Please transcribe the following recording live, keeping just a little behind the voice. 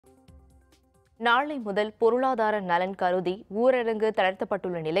நாளை முதல் பொருளாதார நலன் கருதி ஊரடங்கு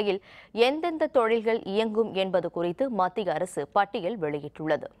தளர்த்தப்பட்டுள்ள நிலையில் எந்தெந்த தொழில்கள் இயங்கும் என்பது குறித்து மத்திய அரசு பட்டியல்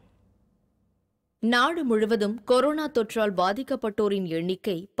வெளியிட்டுள்ளது. நாடு முழுவதும் கொரோனா தொற்றால் பாதிக்கப்பட்டோரின்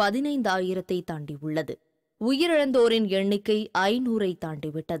எண்ணிக்கை 15,000-ஐ தாண்டியுள்ளது. உயிரிழந்தோரின் எண்ணிக்கை 500-ஐ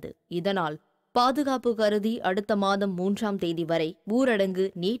தாண்டிவிட்டது. இதனால் பாதுகாப்பு கருதி அடுத்த மாதம் 3ஆம் தேதி வரை ஊரடங்கு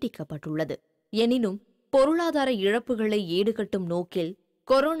நீட்டிக்கப்பட்டுள்ளது. எனினும் பொருளாதார இழப்புகளை ஈடுகட்டும் நோக்கில்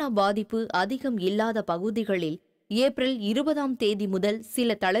கொரோனா பாதிப்பு அதிகம் இல்லாத பகுதிகளில் ஏப்ரல் 20ஆம் தேதி முதல்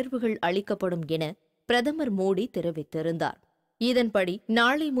சில தளர்வுகள் அளிக்கப்படும் என பிரதமர் மோடி தெரிவித்திருந்தார். இதன்படி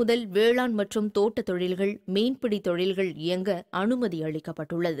நாளை முதல் வேளாண் மற்றும் தோட்டத் தொழில்கள், மீன்பிடி தொழில்கள் இயங்க அனுமதி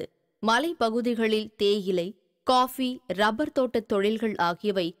அளிக்கப்பட்டுள்ளது. மலைப்பகுதிகளில் தேயிலை, காஃபி, ரப்பர் தோட்டத் தொழில்கள்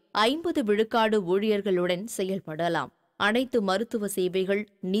ஆகியவை 50 விழுக்காடு ஊழியர்களுடன் செயல்படலாம். அனைத்து மருத்துவ சேவைகள்,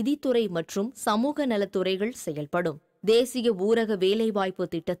 நிதித்துறை மற்றும் சமூக நலத்துறைகள் செயல்படும். தேசிய ஊரக வேலைவாய்ப்பு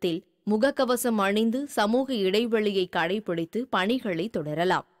திட்டத்தில் முகக்கவசம் அணிந்து சமூக இடைவெளியை கடைபிடித்து பணிகளை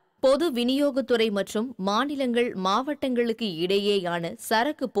தொடரலாம். பொது விநியோகத்துறை மற்றும் மாநிலங்கள், மாவட்டங்களுக்கு இடையேயான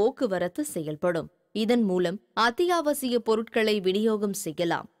சரக்கு போக்குவரத்து செயல்படும். இதன் மூலம் அத்தியாவசிய பொருட்களை விநியோகம்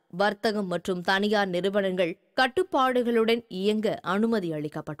செய்யலாம். வர்த்தகம் மற்றும் தனியார் நிறுவனங்கள் கட்டுப்பாடுகளுடன் இயங்க அனுமதி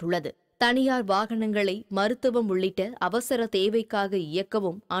அளிக்கப்பட்டுள்ளது. தனியார் வாகனங்களை மருத்துவம் உள்ளிட்ட அவசர தேவைக்காக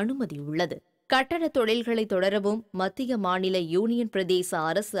இயக்கவும் அனுமதி உள்ளது. கட்டடத் தொழில்களை தொடரவும் மத்திய, மாநில, யூனியன் பிரதேச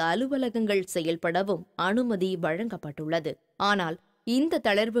அரசு அலுவலகங்கள் செயல்படவும் அனுமதி வழங்கப்பட்டுள்ளது. ஆனால் இந்த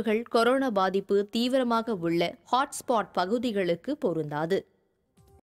தளர்வுகள் கொரோனா பாதிப்பு தீவிரமாக உள்ள ஹாட்ஸ்பாட் பகுதிகளுக்கு பொருந்தாது.